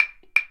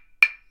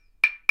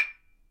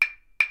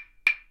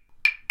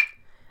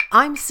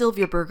I'm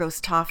Sylvia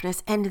Burgos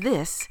Toffness, and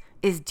this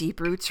is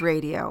Deep Roots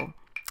Radio.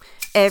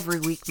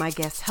 Every week, my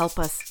guests help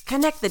us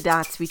connect the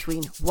dots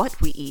between what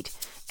we eat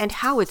and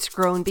how it's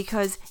grown,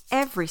 because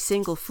every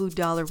single food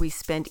dollar we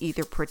spend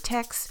either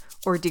protects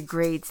or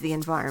degrades the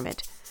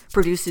environment,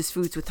 produces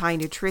foods with high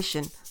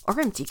nutrition or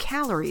empty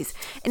calories,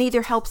 and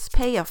either helps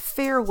pay a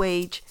fair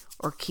wage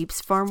or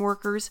keeps farm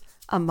workers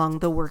among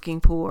the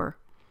working poor.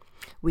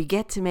 We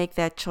get to make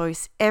that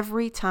choice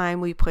every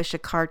time we push a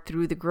cart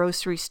through the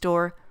grocery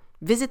store,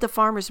 visit the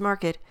farmer's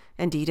market,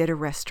 and eat at a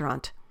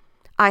restaurant.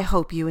 I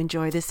hope you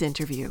enjoy this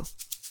interview.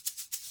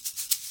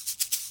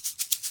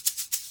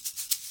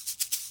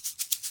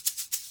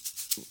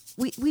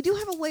 We do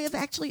have a way of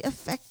actually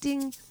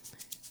affecting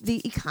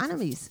the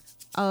economies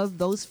of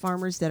those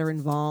farmers that are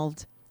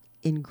involved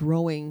in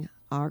growing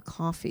our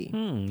coffee.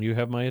 You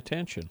have my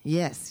attention.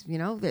 Yes, you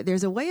know,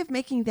 there's a way of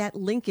making that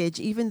linkage,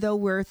 even though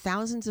we're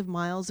thousands of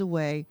miles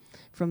away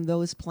from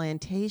those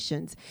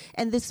plantations.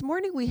 And this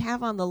morning we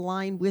have on the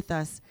line with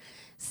us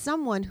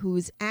someone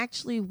who's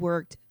actually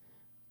worked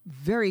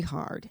very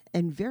hard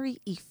and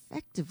very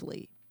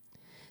effectively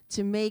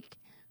to make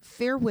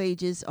fair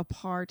wages a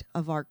part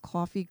of our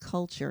coffee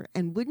culture.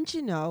 And wouldn't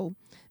you know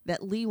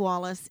that Lee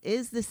Wallace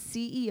is the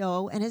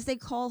CEO, and as they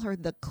call her,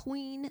 the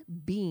Queen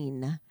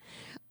Bean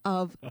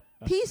of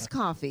Peace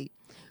Coffee,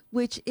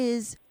 which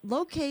is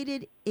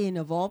located in,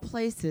 of all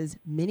places,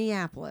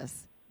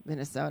 Minneapolis,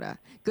 Minnesota.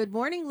 Good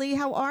morning, Lee.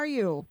 How are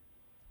you?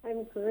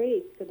 I'm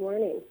great. Good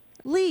morning.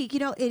 Lee, you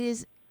know, it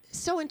is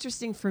so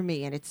interesting for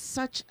me, and it's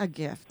such a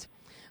gift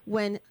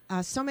when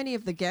so many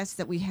of the guests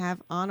that we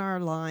have on our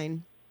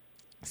line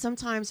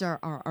sometimes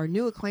are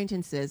new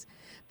acquaintances.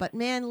 But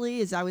man,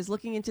 Lee, as I was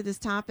looking into this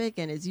topic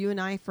and as you and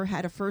I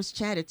had a first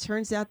chat, it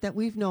turns out that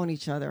we've known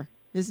each other.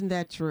 Isn't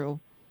that true?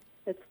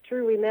 It's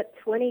true. We met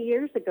 20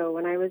 years ago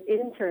when I was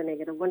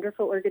interning at a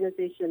wonderful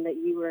organization that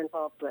you were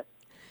involved with.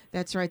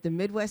 That's right, the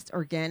Midwest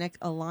Organic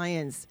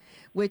Alliance,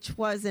 which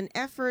was an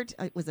effort,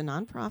 it was a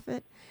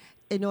nonprofit,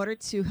 in order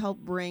to help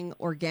bring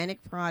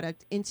organic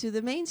product into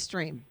the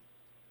mainstream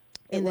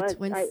in the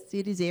Twin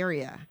Cities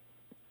area.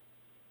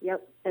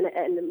 Yep,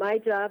 and my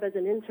job as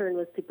an intern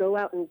was to go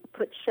out and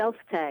put shelf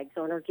tags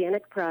on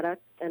organic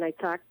products, and I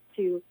talked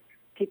to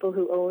people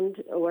who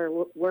owned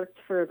or worked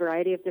for a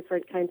variety of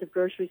different kinds of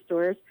grocery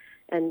stores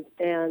and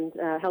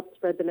helped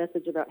spread the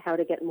message about how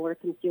to get more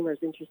consumers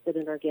interested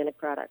in organic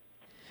products.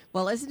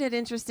 Well, isn't it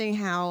interesting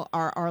how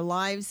our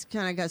lives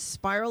kind of got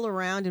spiral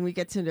around and we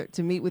get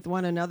to meet with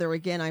one another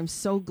again? I'm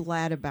so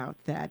glad about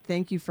that.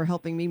 Thank you for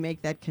helping me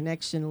make that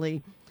connection,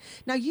 Lee.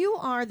 Now, you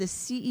are the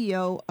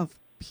CEO of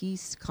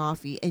Peace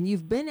Coffee, and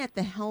you've been at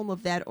the helm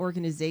of that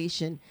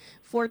organization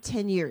for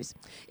 10 years.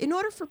 In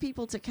order for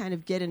people to kind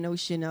of get a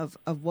notion of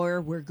where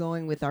we're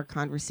going with our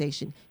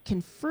conversation, can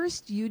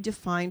first you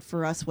define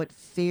for us what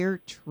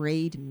fair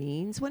trade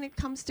means when it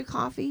comes to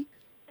coffee?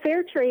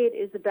 Fair trade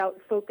is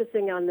about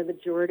focusing on the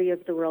majority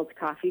of the world's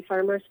coffee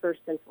farmers first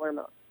and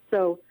foremost.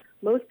 So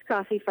most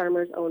coffee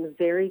farmers own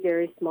very,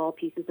 very small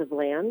pieces of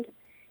land,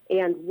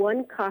 and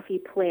one coffee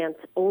plant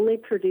only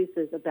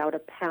produces about a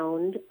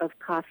pound of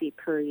coffee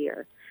per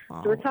year.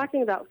 Wow. So we're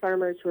talking about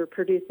farmers who are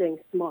producing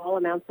small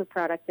amounts of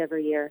product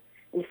every year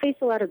and face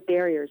a lot of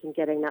barriers in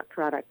getting that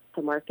product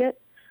to market.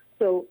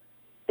 So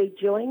they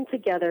join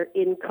together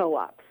in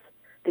co-ops.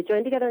 They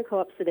join together in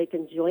co-ops so they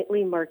can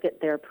jointly market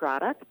their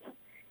product,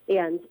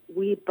 and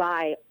we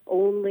buy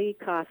only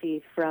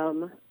coffee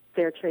from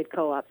fair trade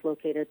co-ops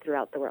located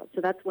throughout the world.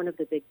 So that's one of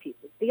the big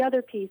pieces. The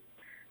other piece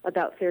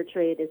about fair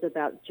trade is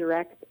about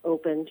direct,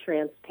 open,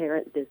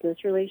 transparent business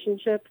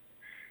relationships.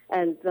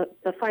 And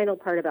the final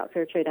part about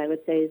fair trade, I would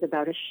say, is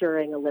about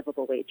assuring a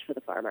livable wage for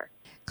the farmer.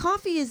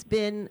 Coffee has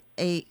been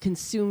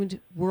consumed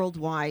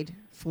worldwide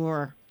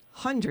for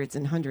hundreds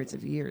and hundreds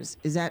of years.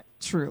 Is that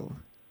true?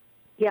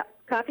 Yeah.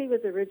 Coffee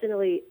was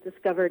originally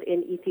discovered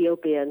in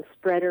Ethiopia and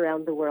spread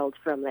around the world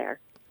from there.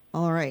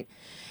 All right.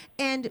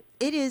 And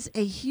it is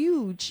a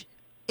huge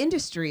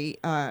industry.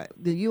 The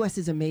U.S.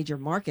 is a major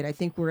market. I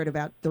think we're at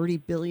about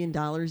 $30 billion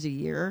a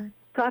year.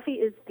 Coffee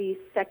is the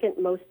second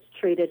most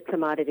traded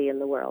commodity in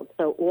the world.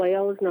 So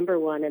oil is number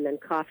one, and then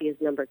coffee is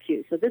number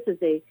two. So this is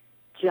a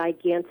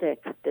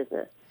gigantic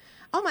business.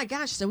 Oh, my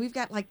gosh. So we've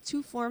got like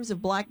two forms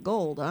of black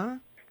gold, huh?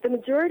 The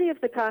majority of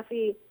the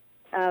coffee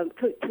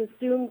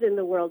consumed in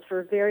the world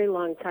for a very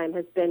long time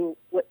has been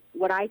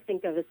what I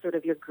think of as sort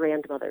of your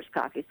grandmother's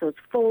coffee. So it's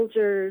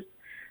Folgers,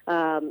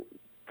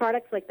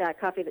 products like that,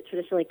 coffee that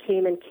traditionally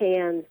came in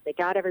cans. They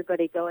got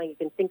everybody going. You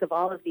can think of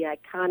all of the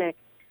iconic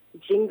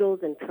jingles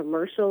and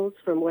commercials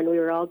from when we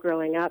were all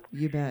growing up.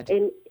 You bet.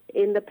 In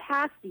the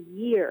past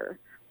year,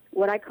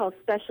 what I call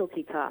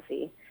specialty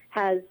coffee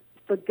has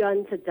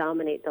begun to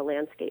dominate the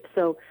landscape.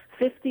 So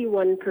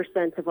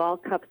 51% of all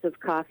cups of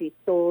coffee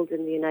sold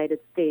in the United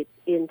States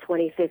in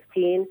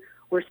 2015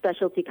 were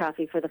specialty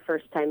coffee for the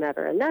first time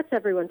ever. And that's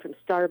everyone from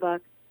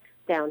Starbucks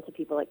down to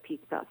people like Peace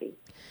Coffee.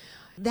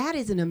 That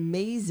is an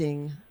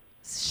amazing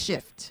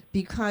shift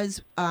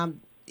because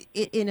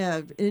in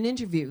an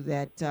interview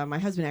that my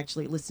husband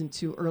actually listened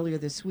to earlier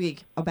this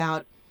week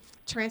about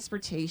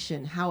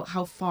transportation,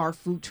 how far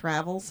food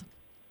travels,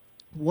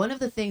 one of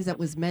the things that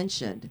was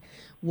mentioned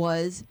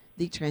was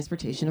the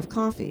transportation of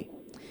coffee.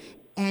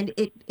 And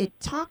it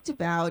talked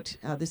about,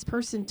 this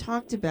person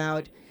talked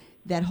about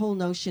that whole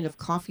notion of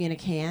coffee in a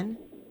can.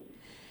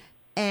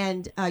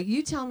 And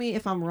you tell me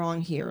if I'm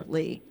wrong here,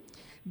 Lee,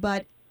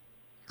 but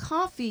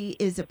coffee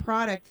is a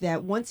product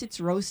that once it's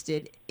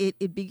roasted,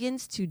 it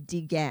begins to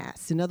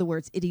degas. In other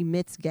words, it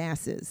emits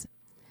gases.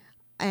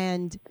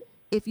 And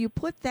if you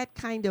put that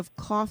kind of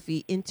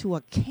coffee into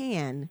a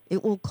can,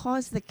 it will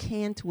cause the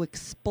can to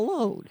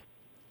explode.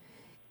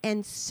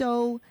 And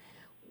so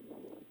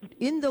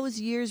in those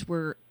years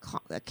where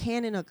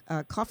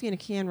coffee in a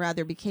can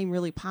rather became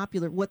really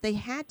popular, what they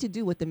had to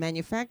do, what the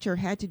manufacturer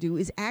had to do,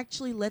 is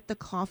actually let the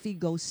coffee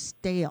go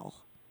stale,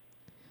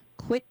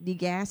 quit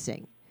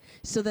degassing,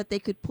 so that they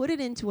could put it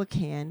into a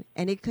can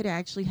and it could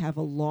actually have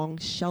a long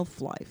shelf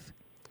life.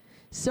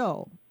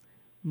 So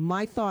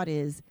my thought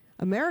is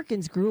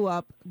Americans grew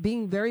up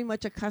being very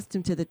much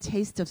accustomed to the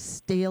taste of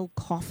stale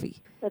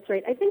coffee. That's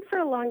right. I think for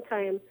a long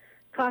time,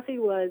 coffee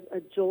was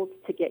a jolt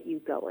to get you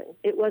going.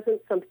 It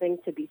wasn't something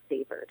to be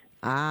savored.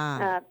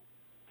 I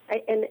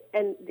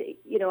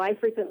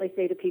frequently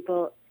say to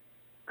people,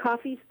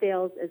 coffee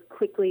stales as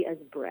quickly as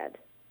bread.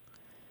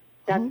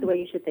 That's the way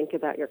you should think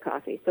about your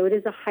coffee. So it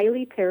is a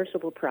highly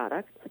perishable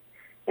product.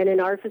 And in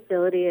our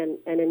facility and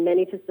in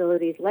many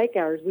facilities like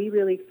ours, we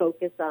really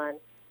focus on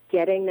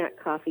getting that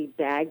coffee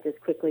bagged as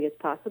quickly as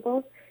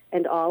possible.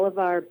 And all of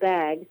our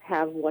bags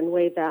have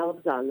one-way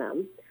valves on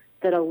them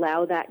that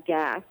allow that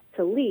gas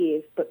to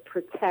leave but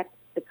protect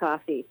the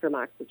coffee from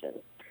oxygen.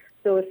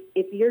 So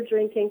if you're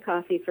drinking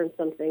coffee from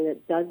something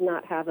that does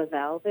not have a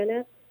valve in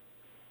it,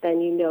 then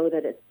you know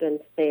that it's been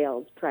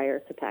staled prior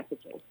to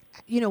packaging.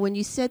 You know, when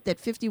you said that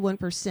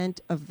 51%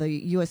 of the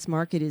U.S.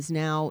 market is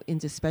now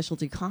into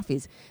specialty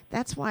coffees,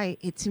 that's why,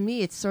 to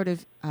me, it sort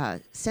of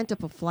sent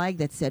up a flag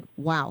that said,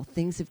 wow,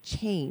 things have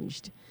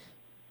changed.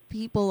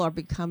 People are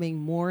becoming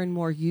more and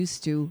more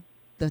used to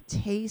the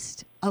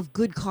taste of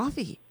good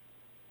coffee.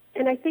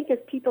 And I think as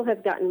people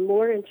have gotten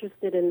more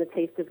interested in the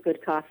taste of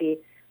good coffee,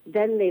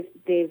 then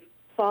they've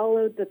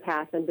followed the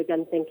path and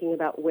begun thinking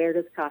about where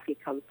does coffee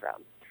come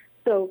from.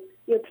 So,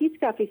 Peet's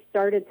Coffee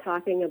started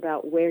talking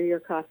about where your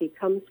coffee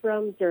comes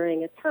from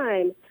during a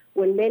time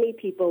when many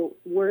people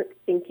weren't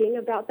thinking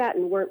about that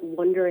and weren't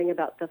wondering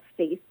about the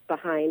face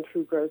behind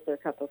who grows their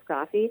cup of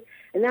coffee.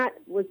 And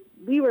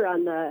we were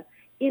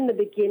in the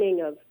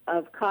beginning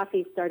of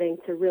coffee starting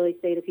to really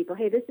say to people,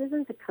 hey, this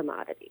isn't a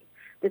commodity.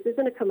 This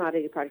isn't a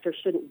commodity product or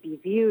shouldn't be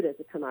viewed as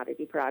a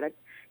commodity product.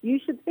 You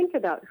should think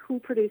about who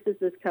produces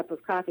this cup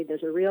of coffee.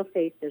 There's a real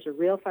face. There's a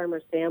real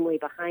farmer's family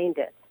behind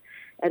it.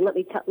 And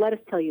let us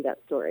tell you that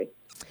story.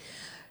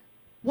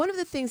 One of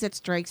the things that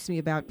strikes me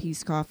about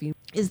Peet's Coffee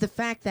is the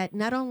fact that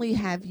not only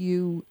have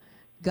you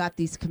got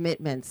these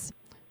commitments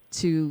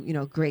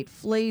to, great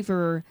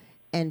flavor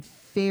and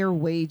fair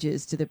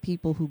wages to the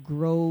people who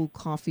grow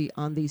coffee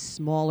on these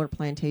smaller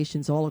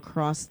plantations all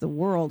across the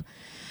world,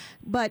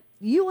 but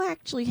you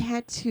actually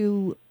had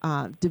to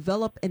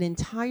develop an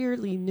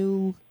entirely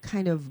new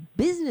kind of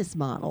business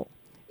model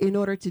in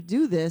order to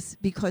do this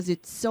because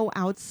it's so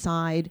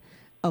outside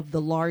of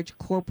the large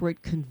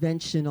corporate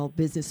conventional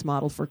business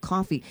model for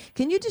coffee.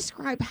 Can you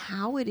describe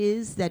how it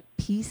is that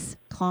Peet's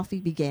Coffee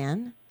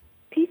began?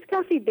 Peet's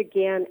Coffee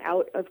began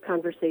out of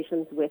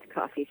conversations with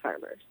coffee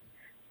farmers.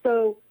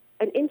 So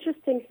an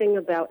interesting thing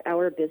about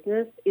our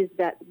business is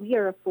that we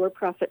are a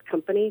for-profit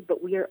company,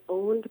 but we are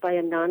owned by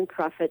a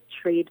nonprofit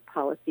trade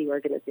policy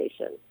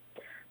organization.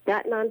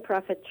 That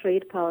nonprofit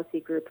trade policy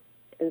group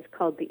is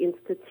called the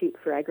Institute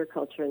for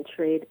Agriculture and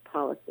Trade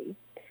Policy,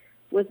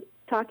 was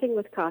talking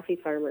with coffee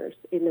farmers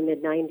in the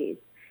mid-'90s,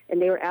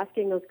 and they were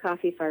asking those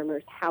coffee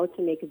farmers how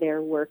to make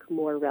their work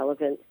more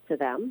relevant to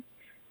them.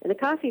 And the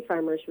coffee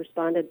farmers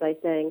responded by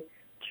saying,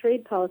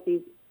 trade policy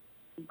is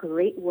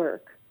great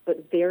work,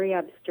 but very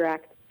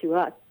abstract to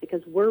us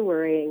because we're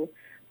worrying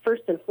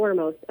first and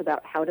foremost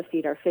about how to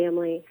feed our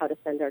family, how to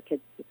send our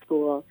kids to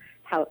school,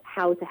 how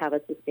to have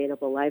a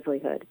sustainable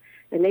livelihood.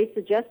 And they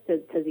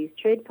suggested to these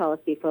trade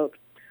policy folks,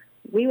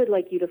 we would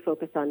like you to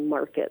focus on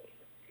markets.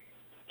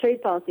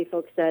 Trade policy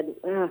folks said,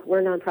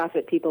 we're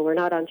nonprofit people, we're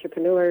not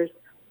entrepreneurs,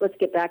 let's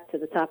get back to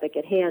the topic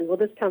at hand. Well,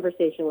 this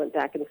conversation went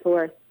back and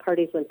forth.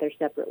 Parties went their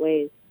separate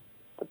ways.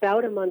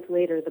 About a month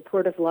later, the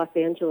Port of Los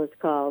Angeles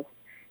called,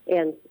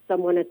 and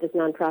someone at this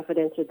nonprofit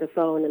answered the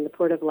phone, and the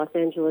Port of Los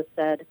Angeles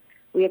said,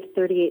 we have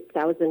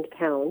 38,000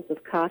 pounds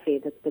of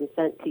coffee that's been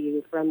sent to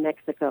you from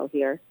Mexico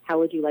here. How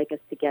would you like us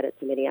to get it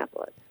to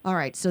Minneapolis? All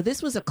right, so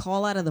this was a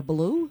call out of the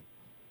blue?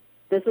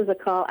 This was a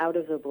call out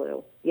of the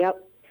blue,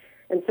 yep.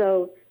 And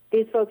so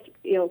these folks,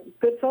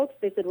 good folks,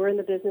 they said, we're in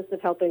the business of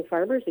helping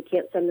farmers who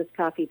can't send this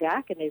coffee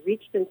back, and they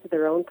reached into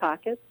their own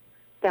pockets,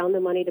 found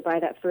the money to buy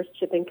that first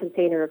shipping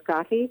container of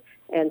coffee,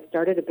 and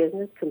started a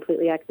business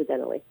completely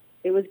accidentally.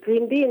 It was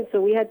green beans,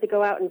 so we had to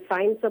go out and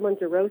find someone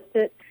to roast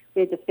it.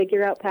 We had to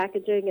figure out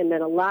packaging, and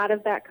then a lot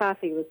of that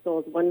coffee was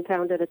sold 1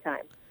 pound at a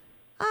time.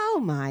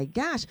 Oh my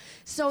gosh!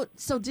 So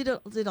did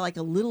like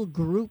a little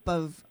group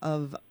of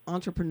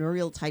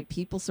entrepreneurial type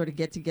people sort of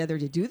get together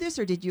to do this,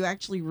 or did you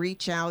actually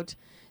reach out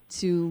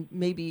to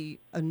maybe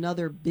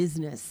another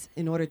business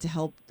in order to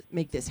help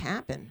make this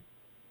happen?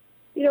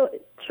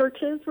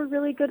 Churches were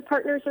really good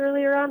partners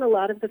earlier on. A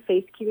lot of the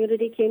faith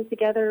community came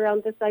together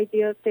around this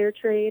idea of fair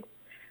trade,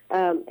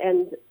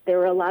 and there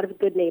were a lot of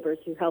good neighbors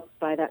who helped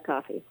buy that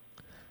coffee.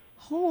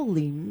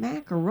 Holy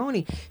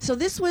macaroni! So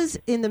this was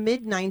in the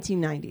mid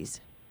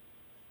 1990s.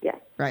 Yes.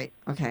 Right.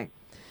 Okay.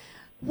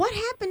 What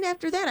happened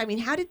after that? I mean,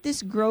 how did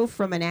this grow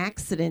from an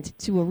accident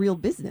to a real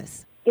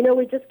business?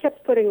 We just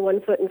kept putting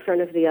one foot in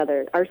front of the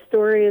other. Our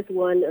story is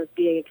one of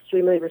being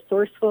extremely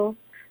resourceful,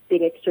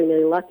 being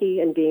extremely lucky,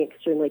 and being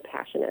extremely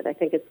passionate. I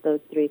think it's those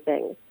three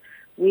things.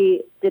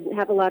 We didn't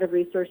have a lot of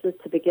resources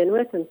to begin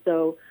with, and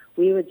so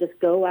we would just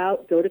go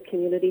to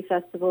community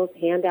festivals,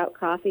 hand out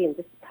coffee, and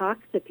just talk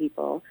to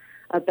people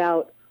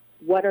about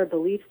what our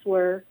beliefs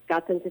were,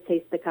 got them to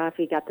taste the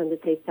coffee, got them to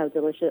taste how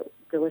delicious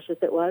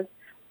it was.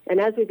 And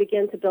as we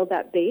began to build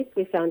that base,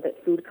 we found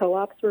that food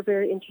co-ops were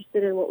very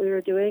interested in what we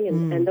were doing,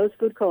 and those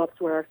food co-ops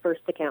were our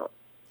first account.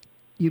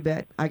 You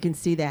bet. I can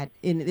see that.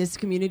 In this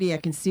community, I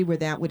can see where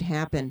that would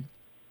happen.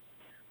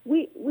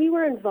 We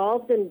were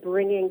involved in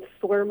bringing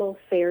formal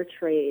fair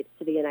trade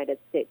to the United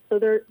States. So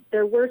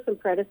there were some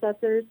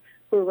predecessors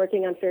who were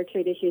working on fair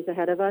trade issues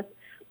ahead of us,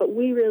 but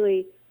we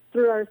really,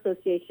 through our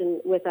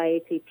association with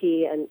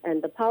IATP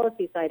and the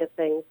policy side of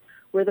things,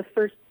 were the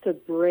first to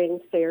bring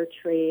fair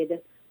trade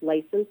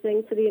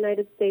licensing to the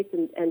United States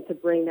and to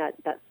bring that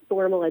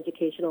formal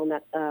educational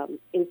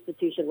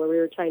institution where we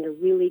were trying to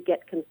really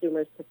get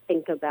consumers to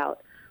think about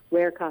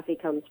where coffee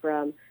comes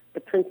from, the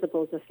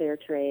principles of fair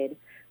trade,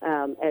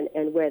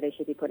 and where they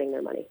should be putting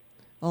their money.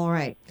 All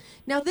right.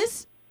 Now,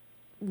 this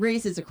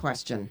raises a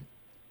question,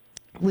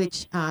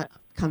 which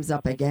comes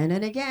up again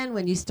and again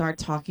when you start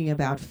talking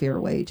about fair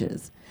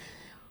wages.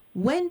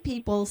 When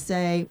people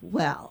say,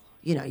 well,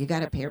 you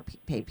got to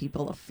pay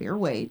people a fair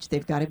wage,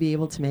 they've got to be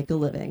able to make a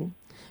living.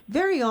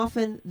 Very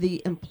often,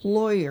 the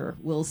employer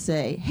will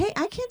say, "Hey,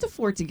 I can't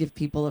afford to give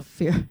people a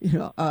fair,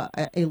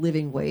 a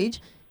living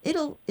wage.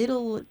 It'll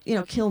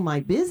kill my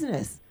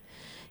business."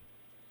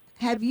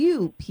 Have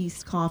you,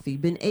 Peace Coffee,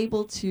 been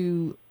able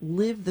to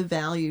live the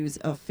values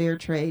of fair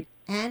trade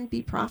and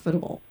be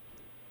profitable?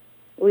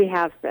 We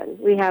have been.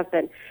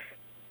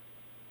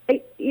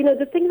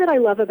 The thing that I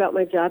love about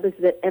my job is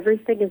that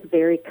everything is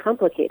very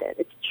complicated.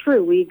 It's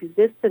true. We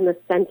exist in the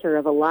center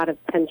of a lot of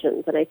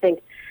tensions, and I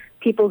think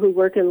people who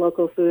work in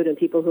local food and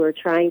people who are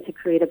trying to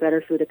create a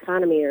better food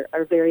economy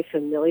are very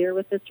familiar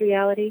with this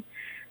reality.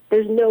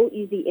 There's no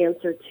easy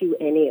answer to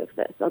any of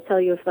this. I'll tell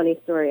you a funny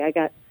story. I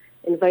got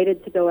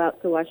invited to go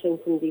out to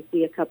Washington,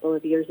 D.C. a couple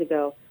of years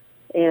ago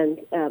and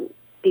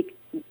speak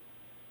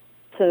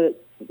to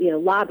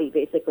lobby,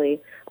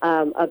 basically,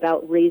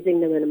 about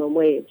raising the minimum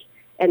wage.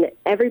 And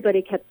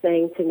everybody kept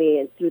saying to me,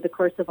 and through the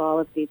course of all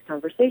of these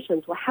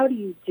conversations, well, how do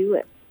you do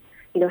it?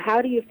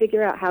 How do you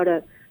figure out how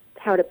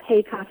to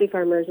pay coffee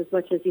farmers as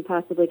much as you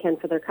possibly can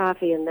for their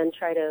coffee and then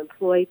try to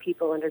employ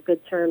people under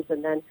good terms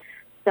and then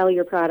sell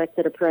your product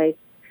at a price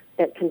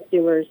that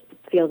consumers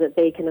feel that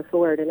they can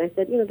afford? And I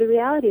said, the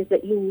reality is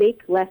that you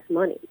make less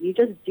money. You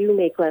just do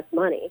make less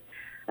money,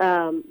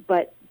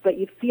 but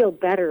you feel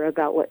better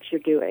about what you're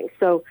doing.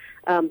 So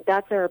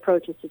that's our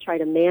approach, is to try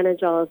to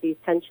manage all of these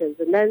tensions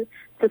and then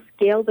to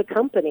scale the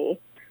company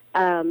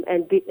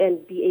and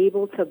be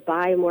able to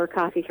buy more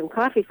coffee from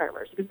coffee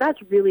farmers, because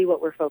that's really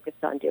what we're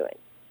focused on doing.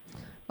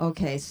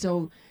 Okay,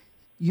 so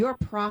your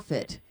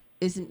profit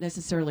isn't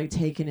necessarily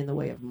taken in the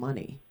way of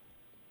money.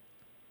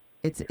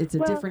 It's a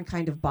different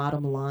kind of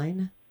bottom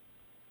line.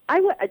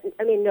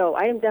 No,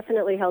 I am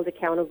definitely held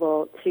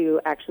accountable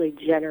to actually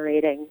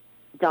generating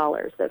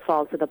dollars that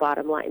fall to the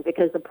bottom line,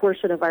 because a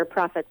portion of our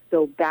profits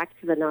go back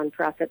to the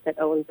nonprofit that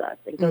owns us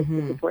and goes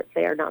to support,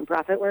 say, our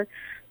nonprofit work.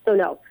 So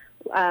no,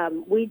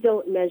 we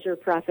don't measure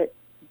profit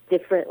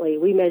differently.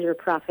 We measure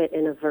profit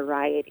in a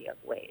variety of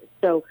ways.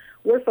 So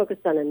we're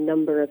focused on a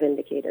number of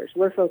indicators.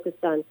 We're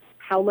focused on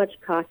how much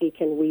coffee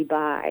can we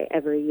buy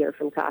every year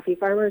from coffee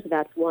farmers.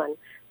 That's one.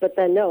 But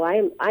then no,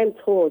 I'm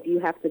told you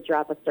have to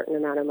drop a certain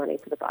amount of money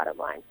to the bottom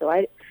line. So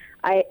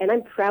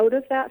I'm proud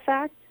of that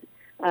fact.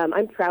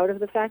 I'm proud of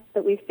the fact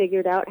that we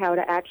figured out how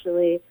to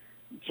actually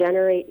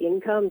generate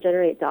income,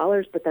 generate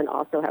dollars, but then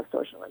also have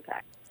social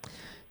impact.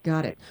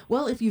 Got it.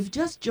 Well, if you've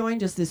just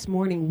joined us this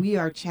morning, we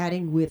are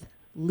chatting with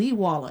Lee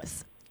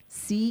Wallace,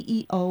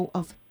 CEO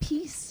of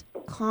Peace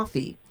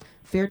Coffee,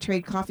 fair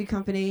trade coffee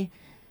company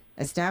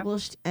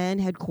established and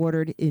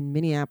headquartered in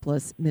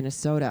Minneapolis,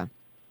 Minnesota.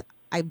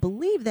 I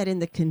believe that in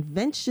the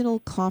conventional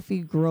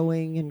coffee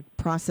growing and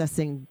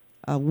processing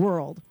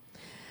world,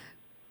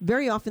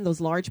 very often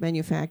those large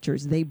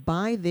manufacturers, they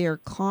buy their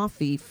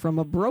coffee from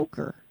a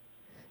broker.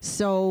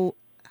 So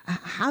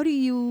how do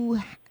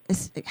you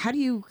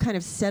kind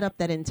of set up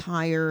that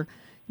entire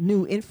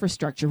new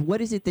infrastructure?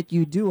 What is it that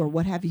you do, or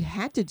what have you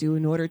had to do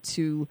in order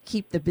to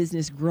keep the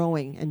business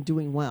growing and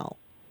doing well?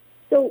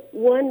 So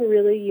one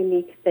really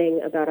unique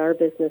thing about our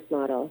business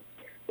model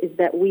is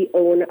that we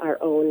own our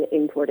own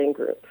importing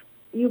group.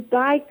 You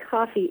buy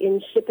coffee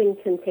in shipping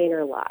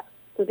container lots.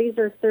 So these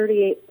are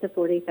 38 to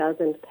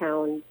 40,000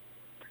 pounds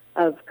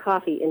of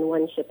coffee in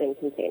one shipping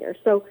container.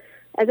 So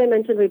as I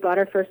mentioned, we bought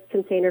our first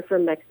container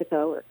from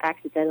Mexico, or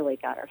accidentally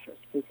got our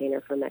first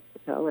container from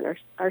Mexico. And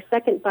our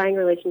second buying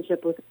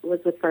relationship was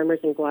with farmers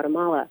in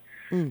Guatemala.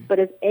 But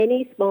as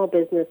any small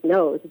business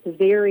knows, it's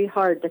very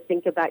hard to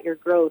think about your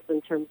growth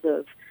in terms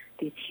of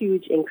these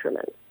huge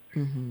increments.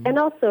 And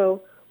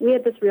also, we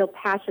had this real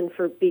passion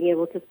for being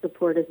able to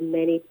support as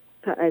many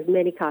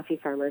coffee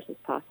farmers as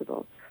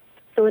possible.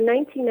 So in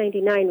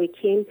 1999, we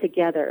came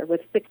together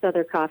with 6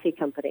 other coffee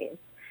companies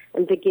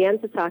and began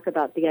to talk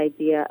about the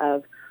idea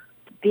of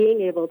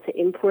being able to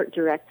import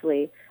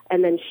directly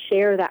and then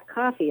share that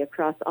coffee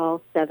across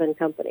all 7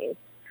 companies.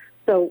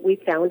 So we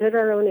founded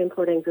our own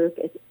importing group.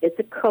 It's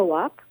a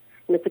co-op,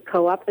 and it's a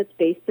co-op that's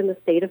based in the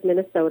state of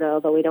Minnesota,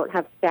 although we don't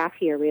have staff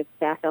here. We have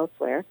staff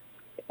elsewhere.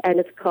 And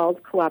it's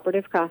called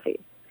Cooperative Coffee.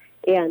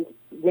 And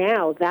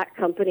now that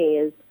company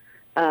is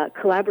a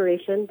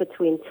collaboration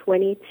between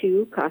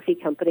 22 coffee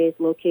companies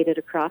located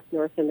across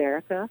North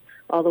America,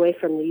 all the way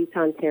from the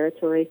Yukon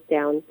Territories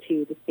down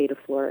to the state of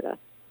Florida.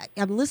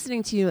 I'm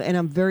listening to you, and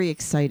I'm very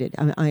excited.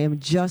 I am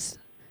just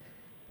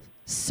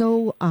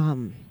so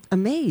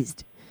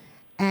amazed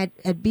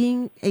at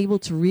being able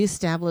to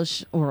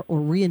reestablish or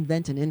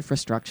reinvent an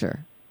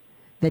infrastructure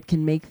that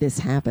can make this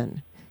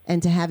happen,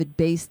 and to have it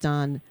based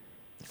on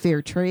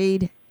fair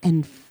trade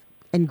and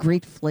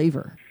great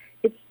flavor.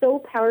 It's so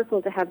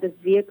powerful to have this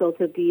vehicle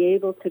to be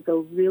able to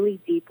go really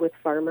deep with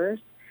farmers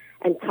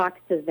and talk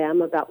to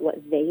them about what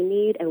they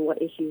need and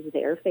what issues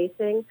they're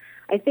facing.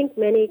 I think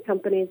many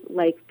companies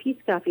like Peace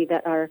Coffee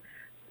that are,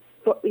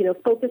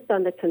 focused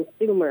on the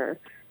consumer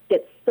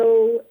get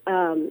so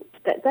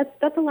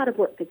that's a lot of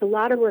work. It's a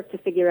lot of work to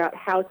figure out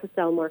how to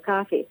sell more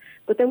coffee.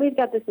 But then we've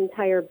got this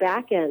entire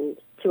back end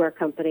to our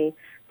company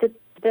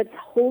that's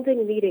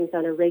holding meetings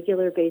on a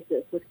regular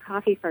basis with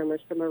coffee farmers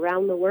from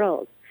around the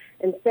world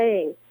and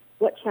saying,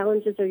 what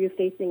challenges are you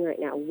facing right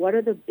now? What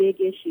are the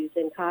big issues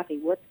in coffee?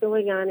 What's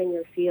going on in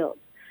your field?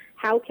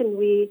 How can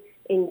we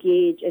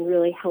engage and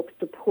really help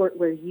support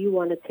where you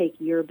want to take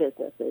your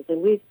businesses?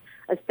 And we've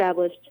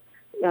established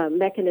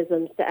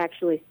mechanisms to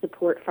actually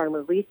support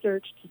farmer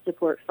research, to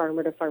support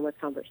farmer-to-farmer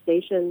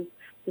conversations,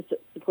 to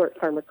support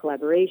farmer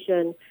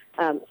collaboration.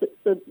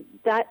 So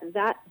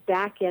that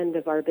back end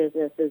of our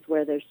business is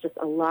where there's just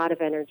a lot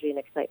of energy and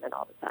excitement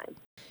all the time.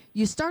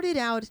 You started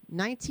out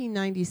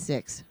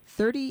 1996,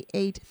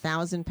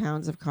 38,000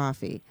 pounds of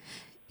coffee.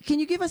 Can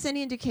you give us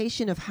any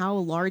indication of how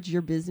large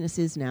your business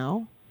is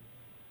now?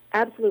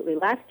 Absolutely.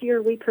 Last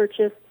year we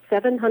purchased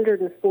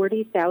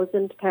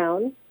 740,000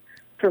 pounds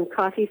from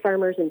coffee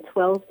farmers in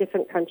 12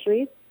 different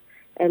countries,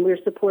 and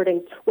we're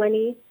supporting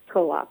 20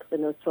 co-ops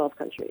in those 12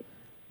 countries.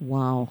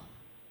 Wow,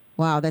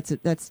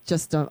 that's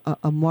just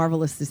a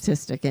marvelous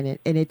statistic, and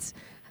it's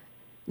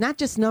not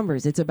just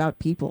numbers; it's about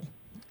people,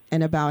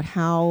 and about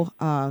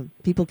how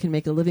people can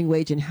make a living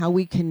wage, and how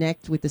we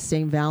connect with the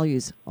same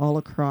values all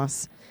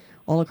across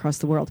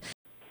the world.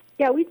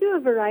 Yeah, we do a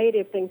variety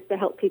of things to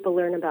help people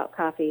learn about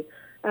coffee.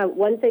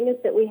 One thing is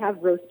that we have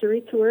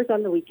roastery tours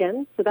on the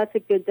weekend, so that's a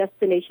good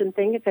destination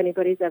thing. If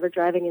anybody's ever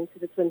driving into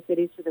the Twin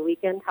Cities for the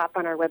weekend, hop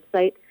on our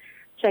website,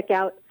 check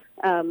out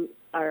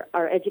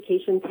our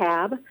education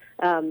tab.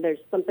 There's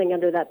something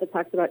under that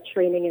talks about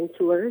training and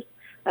tours.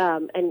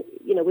 And,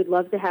 we'd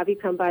love to have you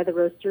come by the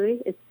roastery.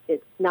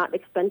 It's not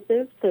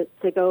expensive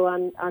to go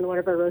on one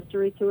of our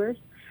roastery tours.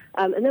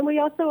 And then we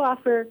also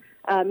offer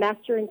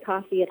mastering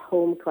coffee at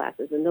home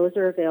classes, and those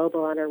are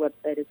available on our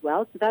website as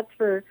well. So that's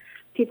for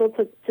people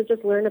to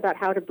just learn about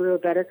how to brew a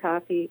better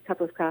cup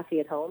of coffee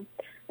at home.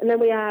 And then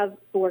we have,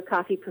 for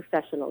coffee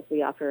professionals,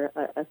 we offer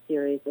a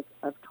series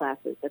of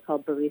classes. They're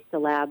called Barista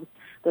Labs.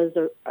 Those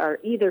are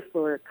either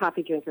for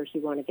coffee drinkers who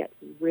want to get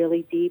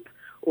really deep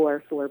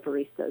or for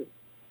baristas.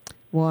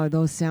 Wow,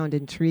 those sound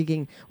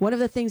intriguing. One of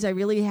the things I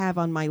really have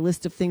on my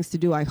list of things to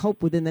do, I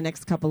hope within the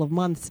next couple of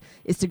months,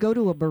 is to go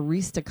to a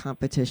barista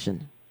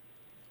competition.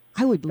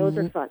 Those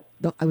are fun.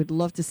 I would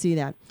love to see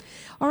that.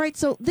 All right,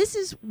 so this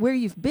is where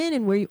you've been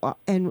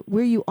and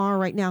where you are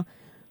right now.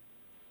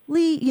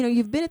 Lee,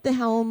 you've been at the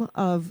helm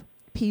of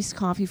Peace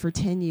Coffee for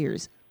 10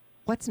 years.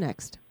 What's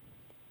next?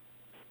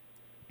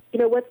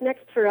 What's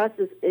next for us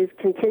is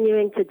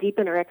continuing to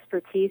deepen our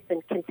expertise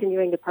and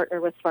continuing to partner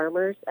with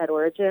farmers at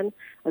Origin.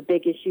 A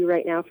big issue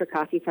right now for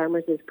coffee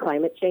farmers is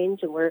climate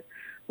change, and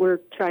we're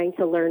trying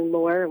to learn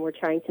more, and we're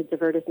trying to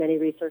divert as many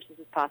resources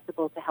as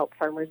possible to help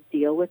farmers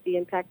deal with the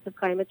impacts of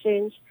climate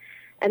change.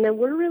 And then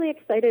we're really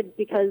excited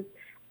because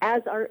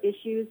as our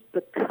issues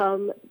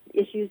become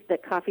issues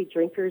that coffee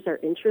drinkers are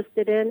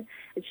interested in,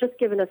 it's just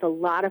given us a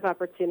lot of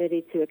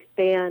opportunity to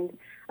expand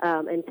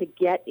and to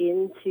get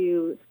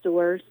into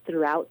stores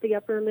throughout the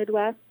upper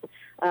Midwest.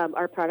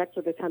 Our products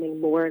are becoming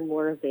more and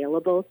more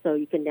available, so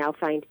you can now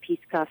find Peace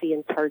Coffee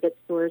in Target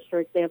stores, for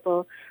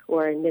example,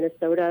 or in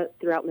Minnesota.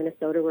 Throughout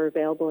Minnesota, we're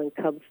available in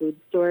Cub food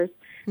stores.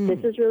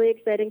 This is really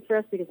exciting for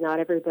us because not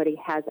everybody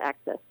has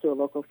access to a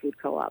local food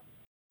co-op.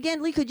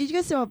 Again, Lee, could you give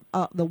us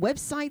the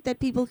website that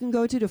people can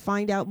go to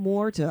find out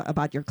more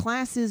about your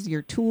classes,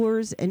 your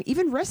tours, and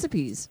even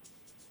recipes?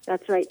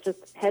 That's right.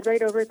 Just head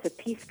right over to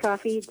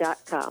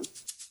peacecoffee.com.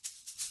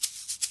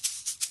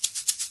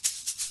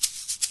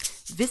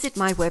 Visit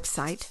my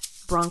website,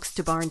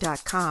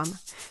 bronxtobarn.com,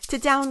 to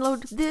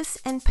download this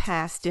and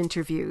past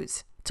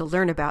interviews, to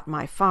learn about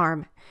my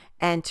farm,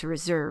 and to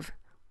reserve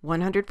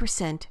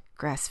 100%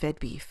 grass-fed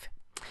beef.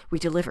 We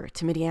deliver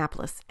to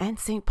Minneapolis and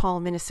St. Paul,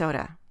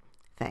 Minnesota.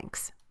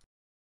 Thanks.